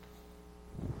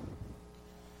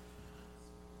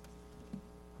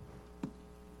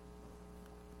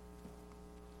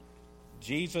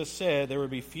Jesus said there would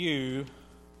be few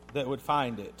that would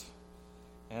find it.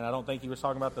 And I don't think he was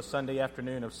talking about the Sunday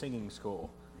afternoon of singing school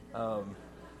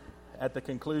at the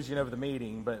conclusion of the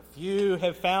meeting. But few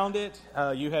have found it.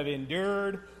 You have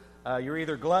endured. You're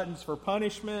either gluttons for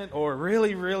punishment or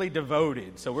really, really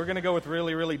devoted. So we're going to go with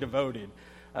really, really devoted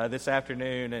this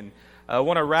afternoon. And I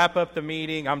want to wrap up the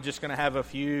meeting. I'm just going to have a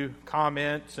few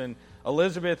comments. And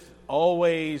Elizabeth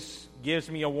always gives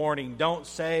me a warning. Don't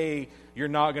say you're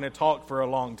not going to talk for a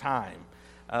long time.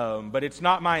 But it's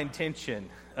not my intention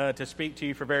to speak to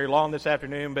you for very long this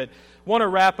afternoon. But want to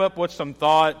wrap up with some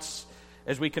thoughts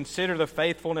as we consider the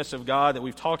faithfulness of God that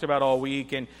we've talked about all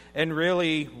week, and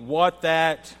really what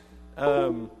that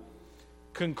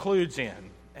concludes in.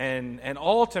 And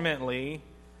ultimately,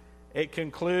 it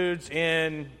concludes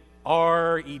in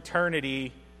our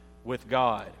eternity with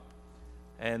God.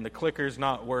 And the clicker's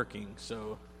not working,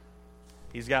 so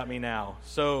he's got me now.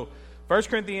 So 1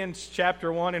 Corinthians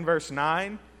chapter 1 and verse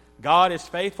 9, God is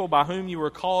faithful, by whom you were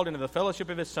called into the fellowship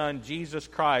of His Son, Jesus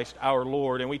Christ our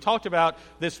Lord. And we talked about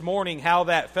this morning how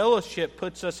that fellowship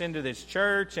puts us into this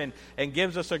church and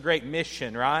gives us a great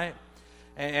mission, right?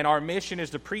 And our mission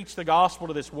is to preach the gospel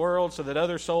to this world so that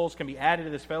other souls can be added to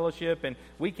this fellowship and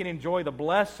we can enjoy the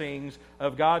blessings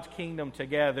of God's kingdom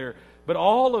together. But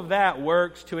all of that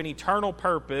works to an eternal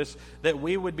purpose, that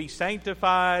we would be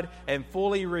sanctified and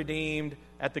fully redeemed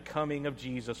at the coming of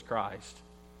Jesus Christ.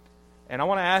 And I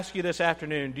want to ask you this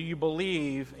afternoon, do you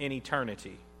believe in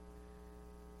eternity?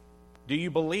 Do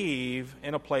you believe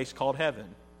in a place called heaven?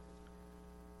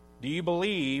 Do you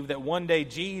believe that one day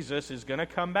Jesus is going to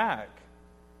come back?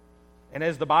 And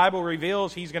as the Bible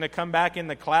reveals, He's going to come back in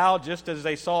the cloud just as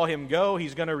they saw Him go.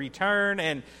 He's going to return,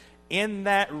 and in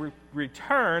that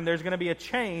return, there's going to be a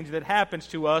change that happens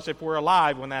to us if we're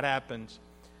alive when that happens.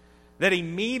 That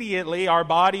immediately our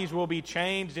bodies will be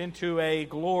changed into a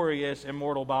glorious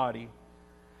immortal body.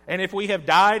 And if we have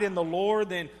died in the Lord,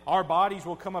 then our bodies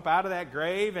will come up out of that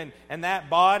grave, and that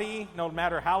body, no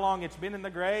matter how long it's been in the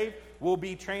grave, will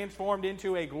be transformed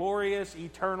into a glorious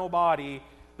eternal body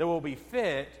that will be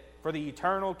fit for the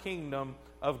eternal kingdom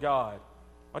of God.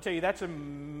 I'll tell you, that's a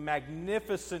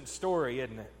magnificent story,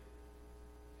 isn't it?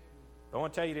 I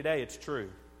want to tell you today, it's true.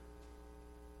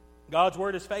 God's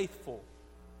Word is faithful.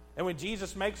 And when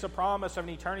Jesus makes a promise of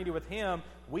an eternity with Him,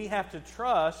 we have to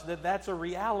trust that that's a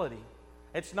reality.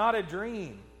 It's not a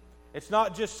dream. It's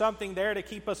not just something there to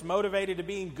keep us motivated to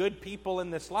being good people in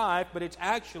this life, but it's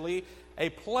actually a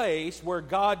place where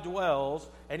God dwells,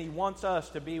 and He wants us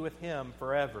to be with Him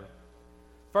forever.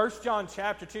 1 John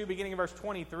chapter 2, beginning of verse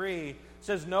 23,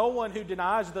 says, "No one who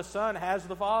denies the Son has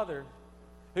the Father.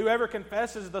 Whoever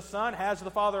confesses the Son has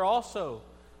the Father also.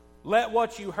 Let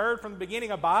what you heard from the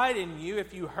beginning abide in you.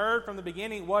 If you heard from the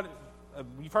beginning what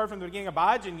you've heard from the beginning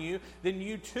abides in you, then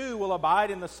you too will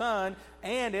abide in the Son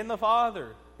and in the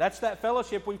Father." That's that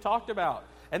fellowship we've talked about.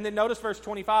 And then notice verse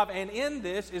 25, "And in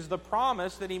this is the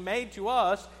promise that He made to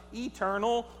us,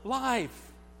 eternal life."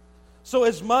 So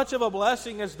as much of a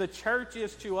blessing as the church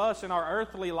is to us in our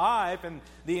earthly life, and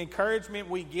the encouragement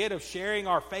we get of sharing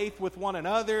our faith with one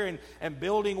another and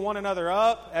building one another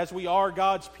up as we are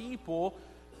God's people,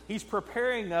 He's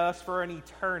preparing us for an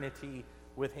eternity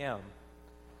with Him.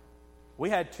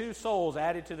 We had 2 souls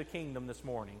added to the kingdom this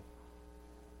morning.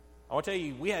 I want to tell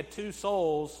you, we had 2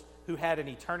 souls who had an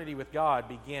eternity with God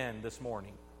begin this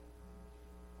morning.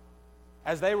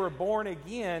 As they were born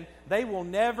again, they will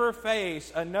never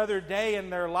face another day in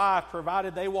their life,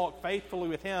 provided they walk faithfully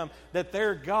with Him, that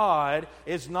their God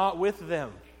is not with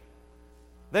them.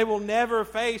 They will never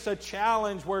face a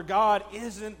challenge where God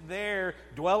isn't there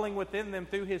dwelling within them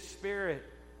through His Spirit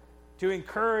to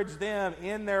encourage them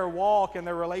in their walk and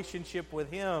their relationship with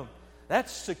Him.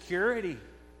 That's security.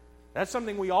 That's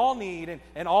something we all need,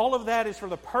 and all of that is for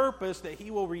the purpose that He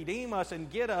will redeem us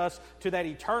and get us to that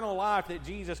eternal life that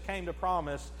Jesus came to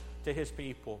promise to His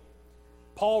people.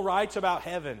 Paul writes about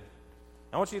heaven.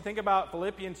 I want you to think about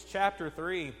Philippians chapter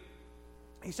 3.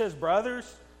 He says,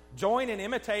 "Brothers, join in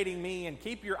imitating me and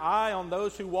keep your eye on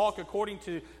those who walk according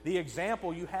to the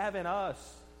example you have in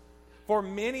us. For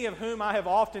many of whom I have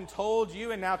often told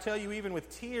you, and now tell you even with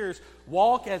tears,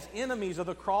 walk as enemies of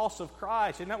the cross of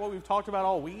Christ." Isn't that what we've talked about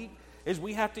all week? Is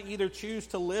we have to either choose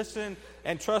to listen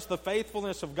and trust the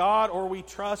faithfulness of God, or we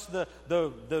trust the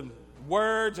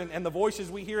words and the voices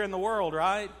we hear in the world,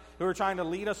 right? Who are trying to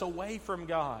lead us away from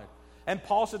God. And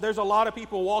Paul said there's a lot of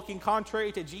people walking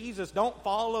contrary to Jesus. Don't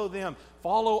follow them.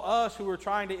 Follow us who are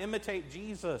trying to imitate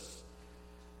Jesus.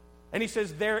 And he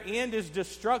says their end is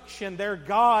destruction. Their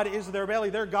God is their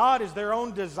belly. Their God is their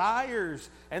own desires.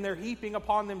 And they're heaping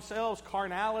upon themselves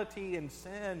carnality and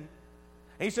sin.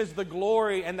 And he says they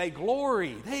glory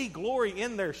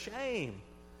in their shame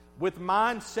with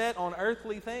mind set on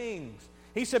earthly things.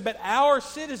 He said, but our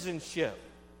citizenship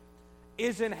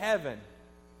is in heaven.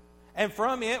 And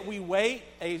from it we await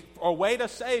a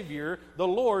Savior, the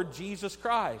Lord Jesus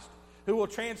Christ, who will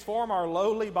transform our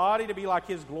lowly body to be like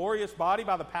His glorious body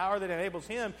by the power that enables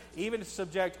Him even to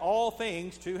subject all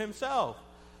things to Himself.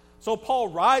 So Paul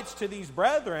writes to these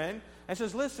brethren and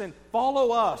says, listen,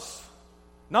 follow us.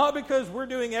 Not because we're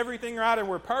doing everything right and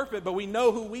we're perfect, but we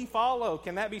know who we follow.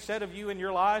 Can that be said of you in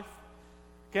your life?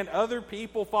 Can other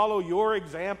people follow your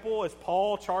example as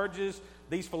Paul charges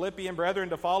these Philippian brethren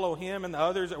to follow him and the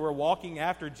others that were walking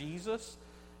after Jesus?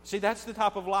 See, that's the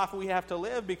type of life we have to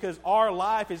live, because our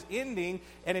life is ending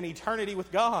in an eternity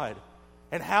with God.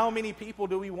 And how many people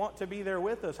do we want to be there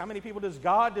with us? How many people does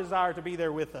God desire to be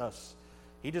there with us?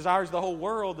 He desires the whole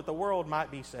world, that the world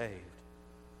might be saved.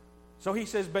 So he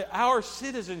says, but our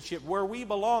citizenship, where we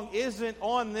belong, isn't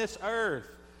on this earth.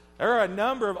 There are a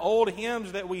number of old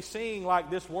hymns that we sing like,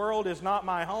 this world is not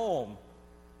my home.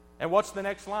 And what's the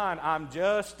next line? I'm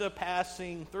just a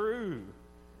passing through.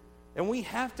 And we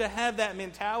have to have that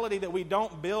mentality that we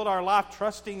don't build our life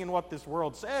trusting in what this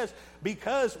world says,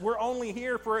 because we're only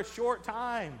here for a short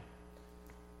time.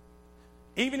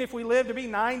 Even if we live to be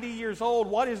 90 years old,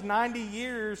 what is 90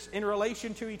 years in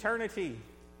relation to eternity?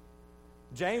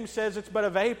 James says it's but a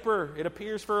vapor. It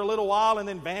appears for a little while and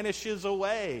then vanishes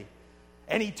away.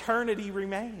 And eternity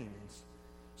remains.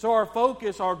 So our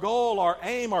focus, our goal, our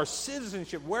aim, our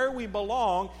citizenship, where we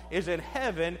belong is in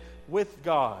heaven with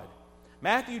God.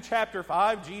 Matthew chapter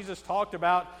 5, Jesus talked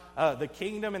about the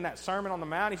kingdom in that Sermon on the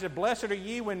Mount. He said, blessed are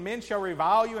ye when men shall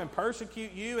revile you and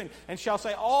persecute you and shall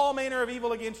say all manner of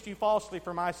evil against you falsely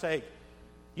for my sake.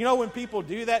 You know, when people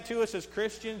do that to us as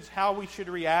Christians, how we should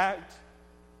react?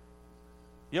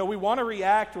 You know, we want to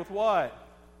react with what?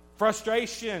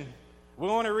 Frustration. We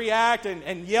want to react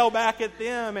and yell back at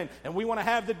them, and we want to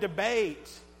have the debate,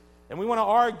 and we want to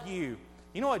argue.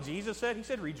 You know what Jesus said? He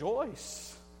said,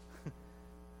 rejoice.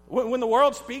 When the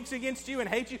world speaks against you and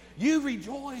hates you, you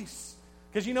rejoice.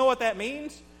 Because you know what that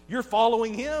means? You're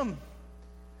following Him.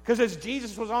 Because as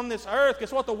Jesus was on this earth,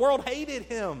 guess what? The world hated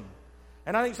Him.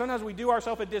 And I think sometimes we do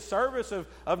ourselves a disservice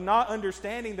of not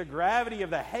understanding the gravity of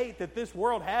the hate that this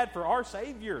world had for our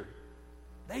Savior.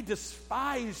 They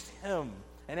despised Him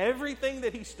and everything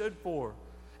that He stood for.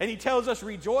 And He tells us,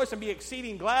 rejoice and be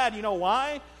exceeding glad. You know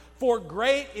why? For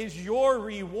great is your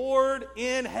reward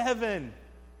in heaven.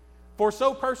 For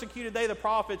so persecuted they the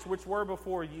prophets which were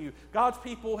before you. God's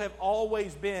people have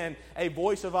always been a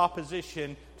voice of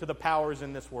opposition to the powers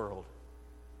in this world.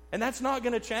 And that's not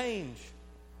going to change.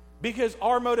 Because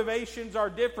our motivations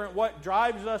are different, what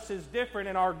drives us is different,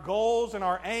 and our goals and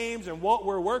our aims and what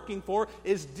we're working for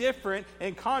is different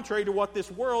and contrary to what this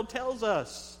world tells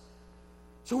us.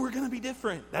 So we're going to be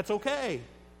different. That's okay.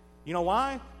 You know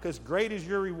why? Because great is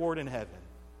your reward in heaven.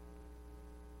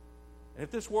 And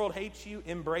if this world hates you,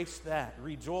 embrace that.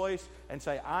 Rejoice and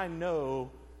say, I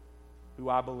know who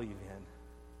I believe in.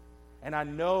 And I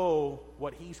know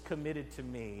what He's committed to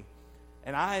me.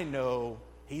 And I know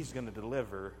He's going to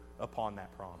deliver upon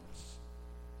that promise.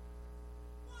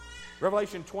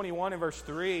 Revelation 21 and verse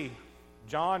 3,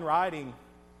 John writing,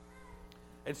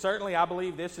 and certainly I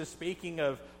believe this is speaking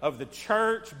of the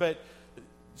church, but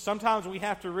sometimes we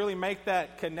have to really make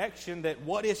that connection that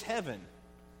what is heaven?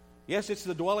 Yes, it's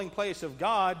the dwelling place of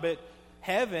God, but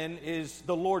heaven is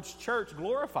the Lord's church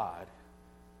glorified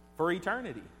for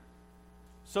eternity.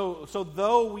 So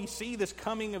though we see this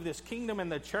coming of this kingdom in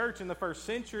the church in the first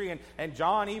century, and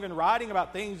John even writing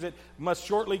about things that must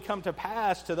shortly come to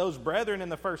pass to those brethren in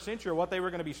the first century, what they were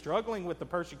going to be struggling with, the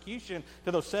persecution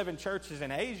to those 7 churches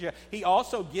in Asia, he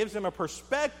also gives them a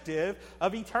perspective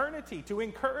of eternity to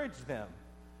encourage them.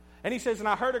 And he says, and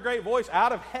I heard a great voice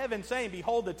out of heaven saying,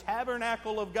 behold, the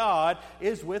tabernacle of God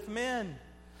is with men.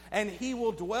 And He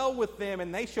will dwell with them,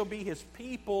 and they shall be His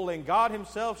people, and God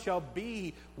Himself shall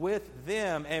be with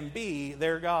them and be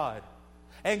their God.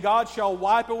 And God shall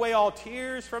wipe away all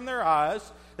tears from their eyes.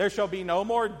 There shall be no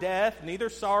more death, neither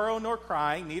sorrow nor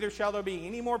crying, neither shall there be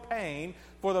any more pain,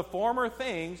 for the former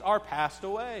things are passed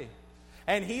away.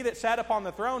 And He that sat upon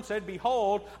the throne said,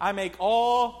 behold, I make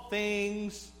all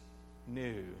things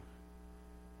new.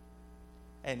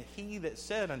 And He that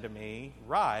said unto me,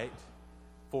 write,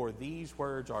 for these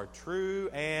words are true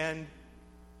and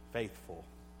faithful.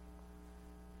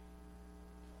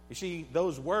 You see,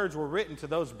 those words were written to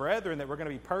those brethren that were going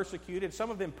to be persecuted, some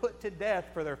of them put to death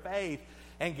for their faith.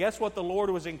 And guess what the Lord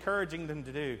was encouraging them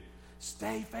to do?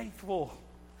 Stay faithful.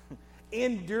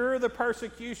 Endure the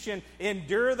persecution,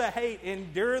 endure the hate,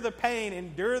 endure the pain,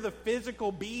 endure the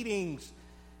physical beatings.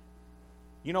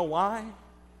 You know why?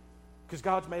 Because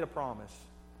God's made a promise.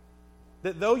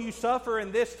 That though you suffer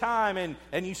in this time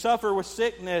and you suffer with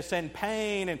sickness and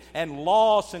pain and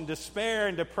loss and despair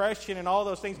and depression and all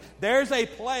those things, there's a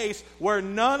place where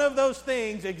none of those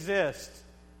things exist.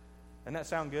 Doesn't that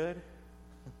sound good?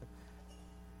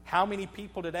 How many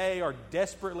people today are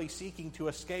desperately seeking to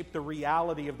escape the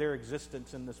reality of their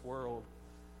existence in this world?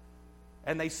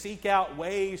 And they seek out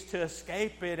ways to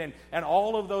escape it, and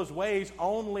all of those ways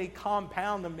only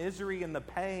compound the misery and the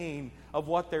pain of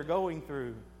what they're going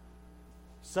through.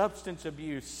 Substance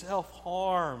abuse,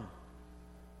 self-harm,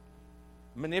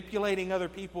 manipulating other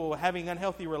people, having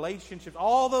unhealthy relationships.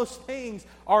 All those things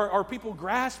are people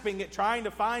grasping at trying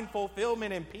to find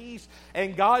fulfillment and peace.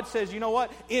 And God says, you know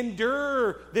what?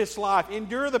 Endure this life.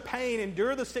 Endure the pain.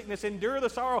 Endure the sickness. Endure the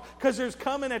sorrow. Because there's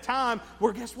coming a time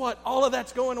where, guess what? All of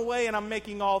that's going away and I'm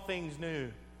making all things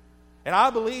new. And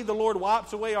I believe the Lord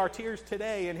wipes away our tears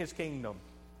today in His kingdom.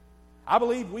 I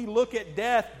believe we look at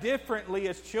death differently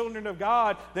as children of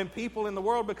God than people in the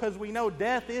world because we know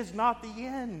death is not the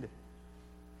end.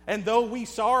 And though we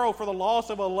sorrow for the loss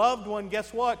of a loved one,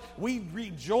 guess what? We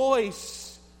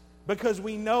rejoice because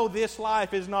we know this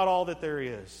life is not all that there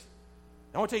is.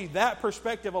 I want to tell you, that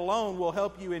perspective alone will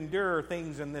help you endure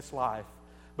things in this life.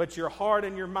 But your heart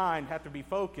and your mind have to be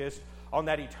focused on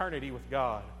that eternity with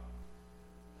God.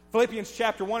 Philippians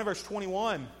chapter 1 verse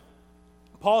 21.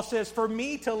 Paul says, "For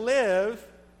me to live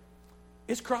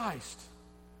is Christ,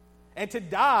 and to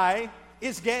die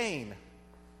is gain.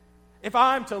 If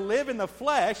I'm to live in the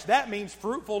flesh, that means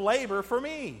fruitful labor for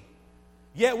me.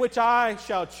 Yet which I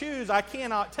shall choose, I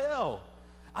cannot tell.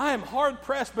 I am hard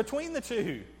pressed between the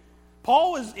two."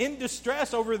 Paul is in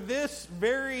distress over this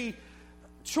very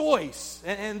choice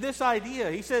and this idea.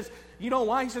 He says, you know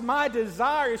why? He said, "My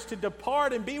desire is to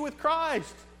depart and be with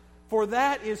Christ, for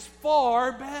that is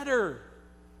far better.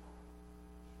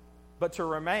 But to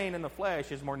remain in the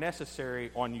flesh is more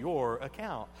necessary on your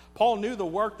account." Paul knew the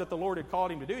work that the Lord had called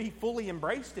him to do. He fully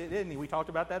embraced it, didn't he? We talked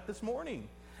about that this morning.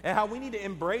 And how we need to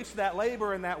embrace that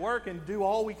labor and that work and do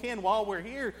all we can while we're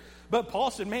here. But Paul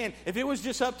said, man, if it was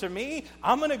just up to me,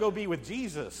 I'm going to go be with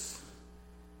Jesus.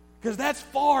 Because that's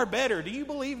far better. Do you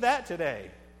believe that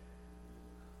today?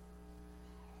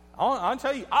 I'll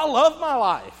tell you, I love my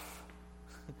life.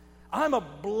 I'm a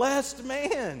blessed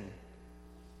man.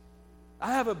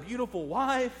 I have a beautiful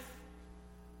wife.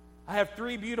 I have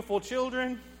 3 beautiful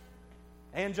children.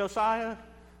 And Josiah.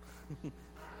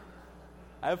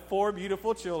 I have 4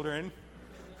 beautiful children.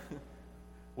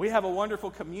 We have a wonderful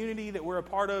community that we're a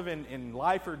part of in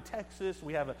Lyford, Texas.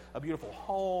 We have a beautiful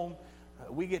home.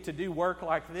 We get to do work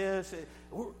like this.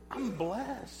 I'm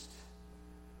blessed.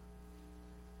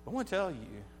 I want to tell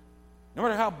you, no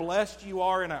matter how blessed you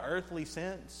are in an earthly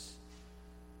sense,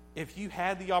 if you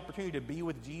had the opportunity to be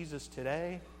with Jesus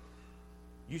today,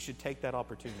 you should take that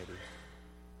opportunity.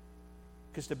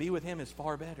 Because to be with Him is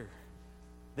far better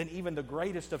than even the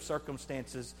greatest of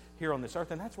circumstances here on this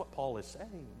earth. And that's what Paul is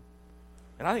saying.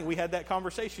 And I think we had that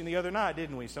conversation the other night,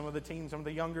 didn't we? Some of the teens, some of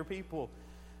the younger people.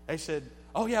 They said,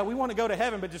 oh yeah, we want to go to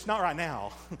heaven, but just not right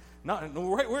now.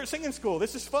 We're at singing school.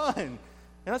 This is fun.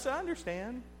 And I said, I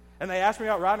understand. And they asked me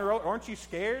about riding a road. Aren't you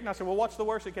scared? And I said, well, what's the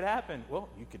worst that could happen? Well,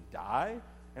 you could die.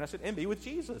 And I said, and be with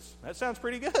Jesus. That sounds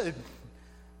pretty good.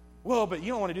 Well, but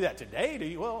you don't want to do that today, do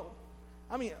you? Well,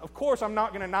 I mean, of course I'm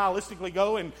not going to nihilistically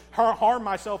go and harm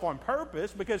myself on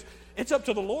purpose, because it's up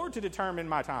to the Lord to determine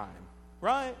my time,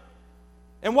 right?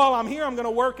 And while I'm here, I'm going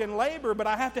to work and labor, but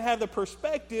I have to have the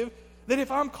perspective that if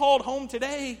I'm called home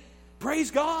today,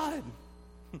 praise God,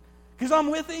 because I'm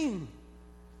with Him.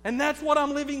 And that's what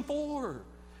I'm living for.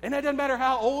 And it doesn't matter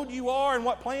how old you are and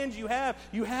what plans you have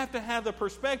to have the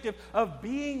perspective of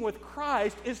being with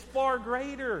Christ is far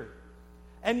greater.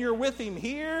 And you're with Him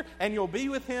here, and you'll be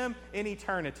with Him in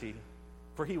eternity.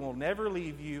 For He will never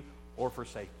leave you or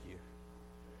forsake you.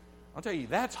 I'll tell you,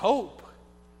 that's hope.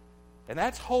 And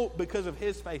that's hope because of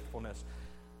His faithfulness.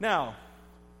 Now,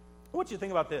 I want you to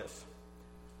think about this.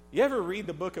 You ever read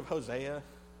the book of Hosea?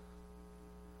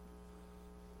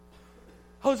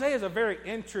 Hosea is a very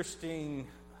interesting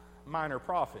minor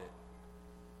prophet.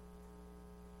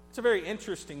 It's a very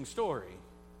interesting story.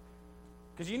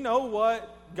 Because you know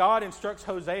what God instructs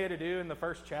Hosea to do in the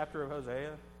first chapter of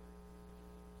Hosea?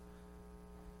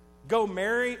 Go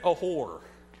marry a whore.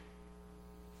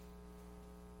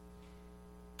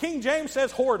 King James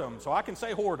says whoredom, so I can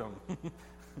say whoredom.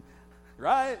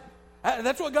 Right?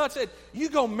 That's what God said. You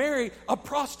go marry a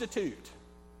prostitute.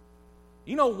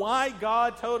 You know why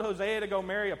God told Hosea to go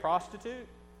marry a prostitute?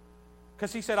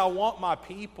 Because He said, I want my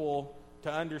people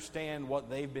to understand what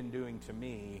they've been doing to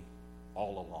me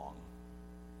all along.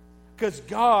 Because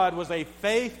God was a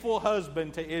faithful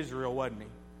husband to Israel, wasn't he?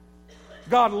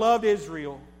 God loved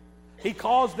Israel. He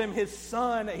calls them his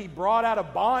son. He brought out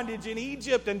of bondage in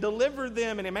Egypt and delivered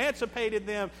them and emancipated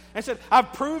them and said,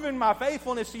 I've proven my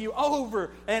faithfulness to you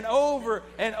over and over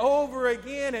and over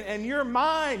again. And you're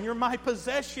mine. You're my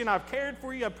possession. I've cared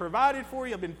for you. I've provided for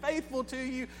you. I've been faithful to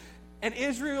you. And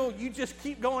Israel, you just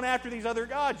keep going after these other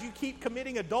gods. You keep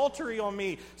committing adultery on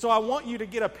me. So I want you to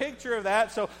get a picture of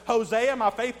that. So Hosea, my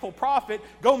faithful prophet,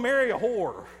 go marry a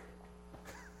whore.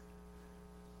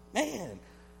 Man,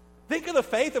 think of the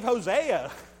faith of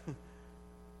Hosea.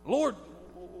 Lord,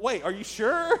 wait, are you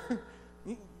sure?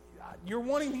 You're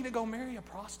wanting me to go marry a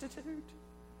prostitute?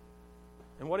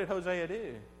 And what did Hosea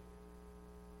do?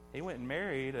 He went and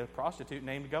married a prostitute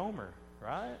named Gomer,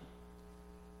 right?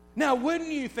 Now, wouldn't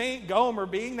you think Gomer,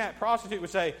 being that prostitute, would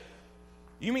say,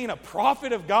 you mean a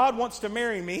prophet of God wants to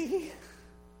marry me?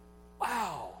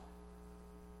 Wow.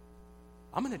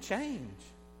 I'm going to change.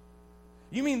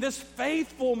 You mean this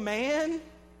faithful man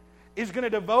is going to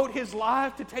devote his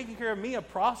life to taking care of me, a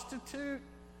prostitute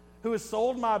who has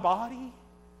sold my body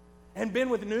and been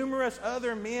with numerous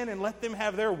other men and let them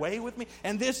have their way with me?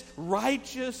 And this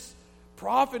righteous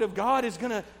prophet of God is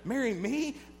going to marry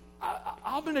me?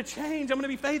 I'm going to change. I'm going to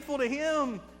be faithful to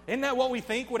him. Isn't that what we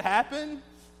think would happen?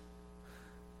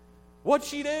 What'd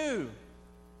she do?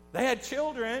 They had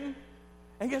children.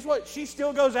 And guess what? She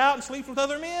still goes out and sleeps with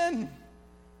other men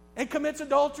and commits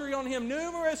adultery on him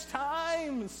numerous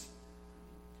times.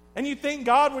 And you think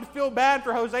God would feel bad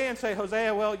for Hosea and say,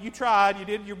 Hosea, well, you tried. You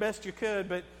did your best you could.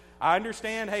 But I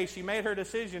understand, hey, she made her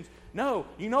decisions. No.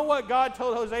 You know what God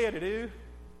told Hosea to do?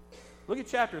 Look at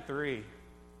chapter 3.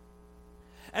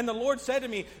 And the Lord said to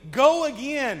me, go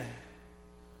again.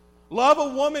 Love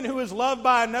a woman who is loved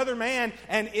by another man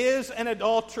and is an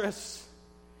adulteress.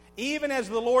 Even as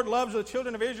the Lord loves the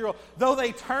children of Israel, though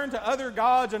they turn to other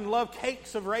gods and love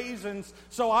cakes of raisins.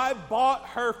 So I bought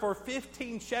her for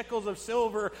 15 shekels of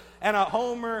silver and a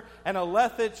homer and a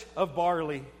lethech of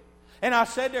barley. And I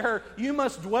said to her, you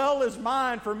must dwell as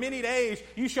mine for many days.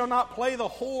 You shall not play the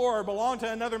whore or belong to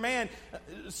another man.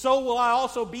 So will I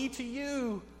also be to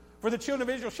you. For the children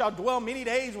of Israel shall dwell many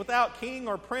days without king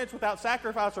or prince, without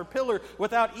sacrifice or pillar,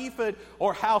 without ephod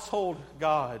or household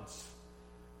gods.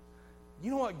 You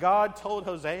know what God told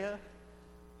Hosea?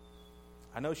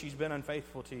 I know she's been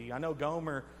unfaithful to you. I know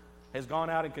Gomer has gone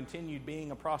out and continued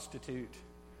being a prostitute.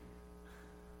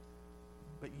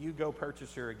 But you go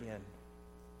purchase her again.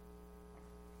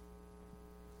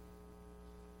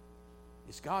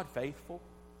 Is God faithful?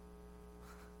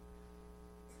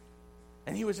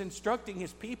 And he was instructing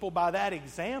his people by that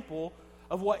example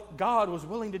of what God was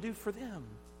willing to do for them.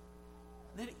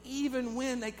 That even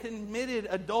when they committed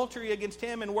adultery against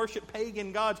him and worshiped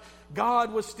pagan gods,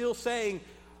 God was still saying,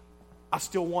 I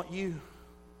still want you.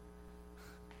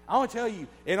 I want to tell you,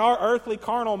 in our earthly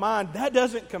carnal mind, that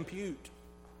doesn't compute.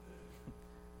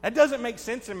 That doesn't make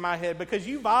sense in my head, because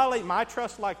you violate my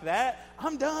trust like that,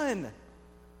 I'm done.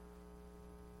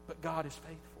 But God is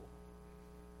faithful.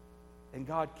 And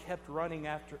God kept running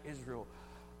after Israel.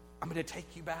 I'm going to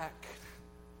take you back.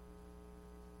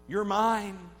 You're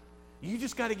mine. You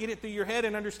just got to get it through your head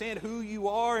and understand who you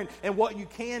are and what you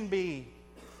can be.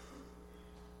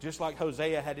 Just like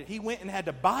Hosea had it. He went and had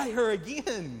to buy her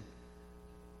again.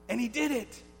 And he did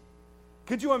it.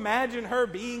 Could you imagine her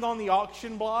being on the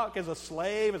auction block as a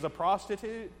slave, as a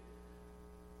prostitute?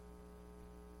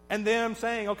 And them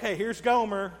saying, okay, here's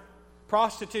Gomer,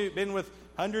 prostitute, been with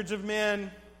hundreds of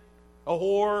men, a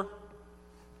whore,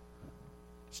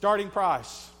 starting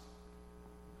price.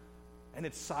 And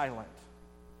it's silent.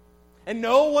 And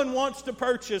no one wants to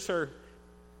purchase her.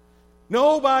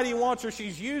 Nobody wants her.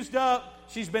 She's used up.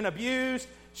 She's been abused.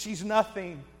 She's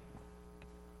nothing.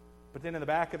 But then in the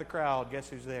back of the crowd, guess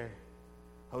who's there?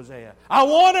 Hosea. I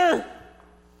want her.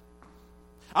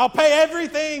 I'll pay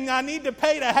everything I need to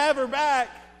pay to have her back.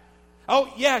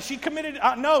 Oh, yeah, she committed.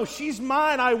 No, she's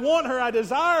mine. I want her. I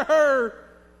desire her.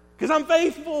 Because I'm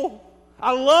faithful.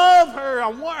 I love her. I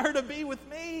want her to be with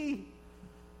me.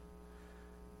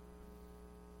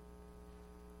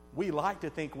 We like to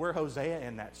think we're Hosea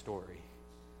in that story.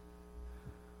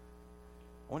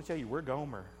 I want to tell you, we're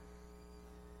Gomer.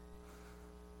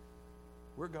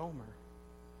 We're Gomer.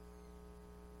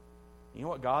 You know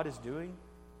what God is doing?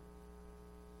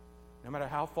 No matter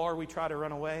how far we try to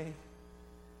run away,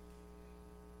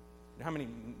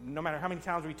 no matter how many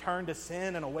times we turn to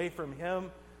sin and away from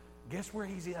Him, guess where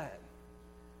He's at?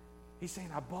 He's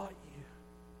saying, I bought you.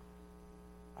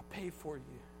 I paid for you.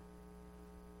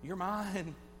 You're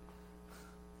mine.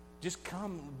 Just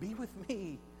come, be with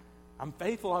me. I'm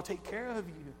faithful. I'll take care of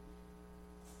you.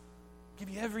 give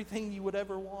you everything you would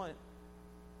ever want,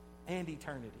 and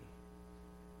eternity.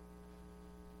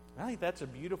 I think that's a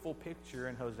beautiful picture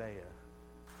in Hosea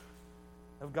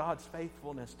of God's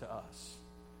faithfulness to us.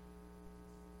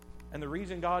 And the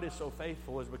reason God is so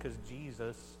faithful is because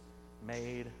Jesus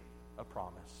made a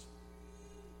promise.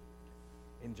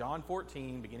 In John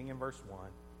 14, beginning in verse 1,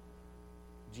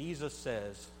 Jesus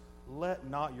says, "Let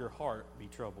not your heart be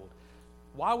troubled."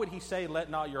 Why would he say, "Let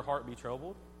not your heart be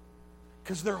troubled"?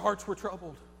 Because their hearts were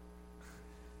troubled.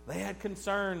 They had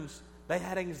concerns. They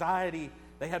had anxiety.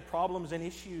 They had problems and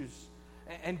issues.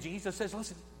 And Jesus says,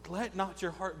 listen, let not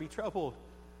your heart be troubled.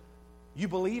 You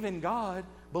believe in God,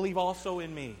 believe also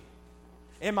in me.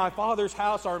 In my Father's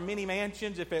house are many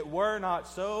mansions. If it were not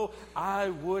so, I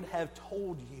would have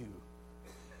told you.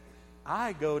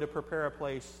 I go to prepare a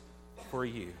place for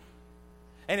you.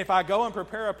 And if I go and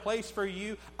prepare a place for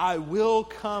you, I will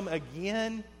come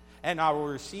again, and I will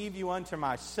receive you unto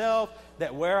myself,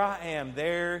 that where I am,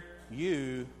 there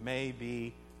you may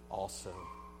be also.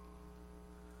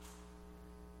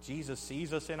 Jesus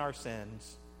sees us in our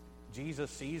sins.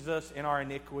 Jesus sees us in our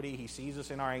iniquity. He sees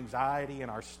us in our anxiety and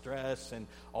our stress and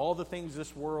all the things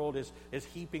this world is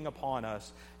heaping upon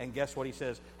us. And guess what he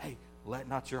says? Hey, let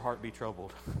not your heart be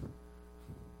troubled.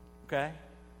 Okay?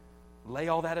 Lay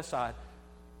all that aside.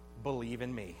 Believe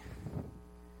in me.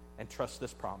 And trust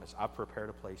this promise. I've prepared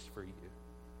a place for you.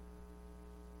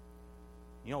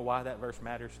 You know why that verse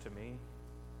matters to me?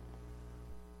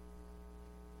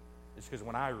 It's because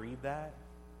when I read that,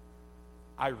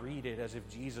 I read it as if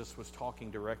Jesus was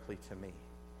talking directly to me.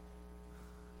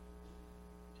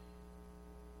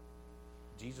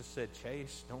 Jesus said,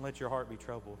 Chase, don't let your heart be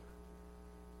troubled.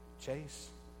 Chase,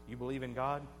 you believe in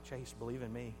God? Chase, believe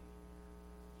in me.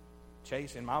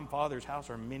 Chase, in my Father's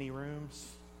house are many rooms.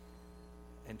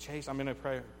 And Chase, I'm going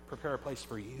to prepare a place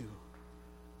for you.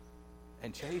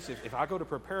 And Chase, if I go to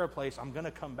prepare a place, I'm going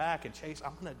to come back. And Chase,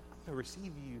 I'm going to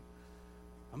receive you.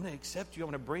 I'm going to accept you. I'm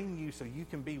going to bring you so you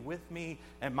can be with me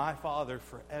and my Father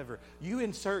forever. You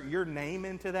insert your name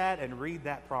into that and read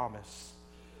that promise.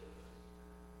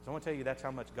 So I want to tell you that's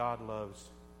how much God loves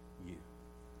you.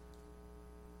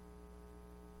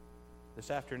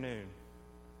 This afternoon,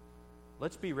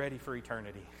 let's be ready for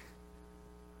eternity.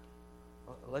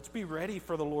 Let's be ready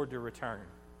for the Lord to return.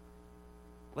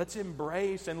 Let's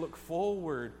embrace and look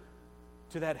forward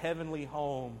to that heavenly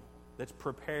home that's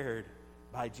prepared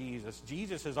by Jesus.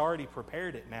 Jesus has already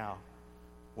prepared it now.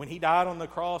 When he died on the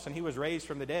cross and he was raised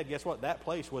from the dead, guess what? That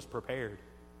place was prepared.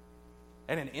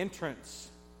 And an entrance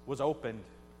was opened.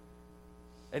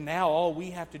 And now all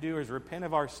we have to do is repent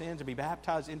of our sins and be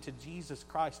baptized into Jesus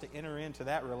Christ to enter into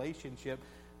that relationship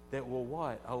that will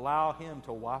what? Allow him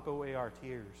to wipe away our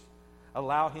tears.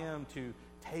 Allow him to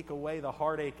take away the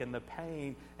heartache and the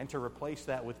pain and to replace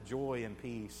that with joy and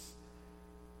peace.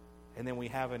 And then we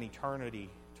have an eternity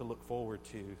to look forward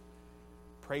to,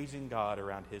 praising God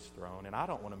around his throne. And I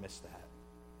don't want to miss that.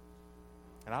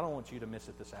 And I don't want you to miss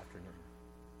it this afternoon.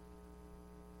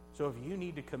 So if you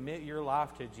need to commit your life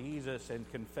to Jesus and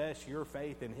confess your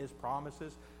faith in his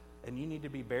promises, and you need to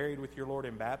be buried with your Lord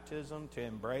in baptism to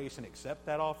embrace and accept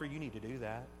that offer, you need to do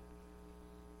that.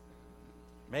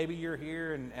 Maybe you're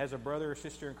here and as a brother or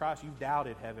sister in Christ, you've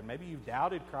doubted heaven. Maybe you've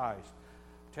doubted Christ.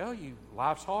 I tell you,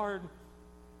 life's hard.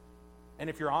 And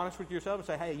if you're honest with yourself and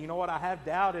say, hey, you know what, I have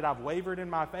doubted, I've wavered in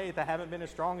my faith, I haven't been as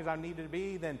strong as I needed to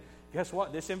be, then guess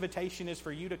what? This invitation is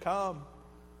for you to come,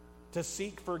 to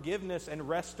seek forgiveness and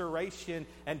restoration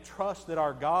and trust that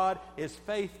our God is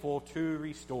faithful to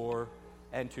restore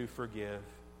and to forgive,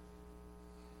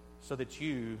 so that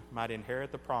you might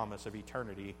inherit the promise of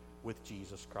eternity with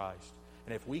Jesus Christ.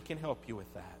 And if we can help you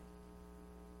with that,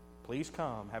 please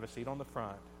come, have a seat on the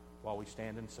front while we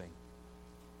stand and sing.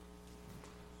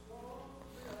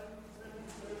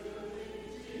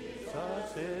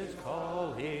 Jesus is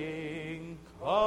calling.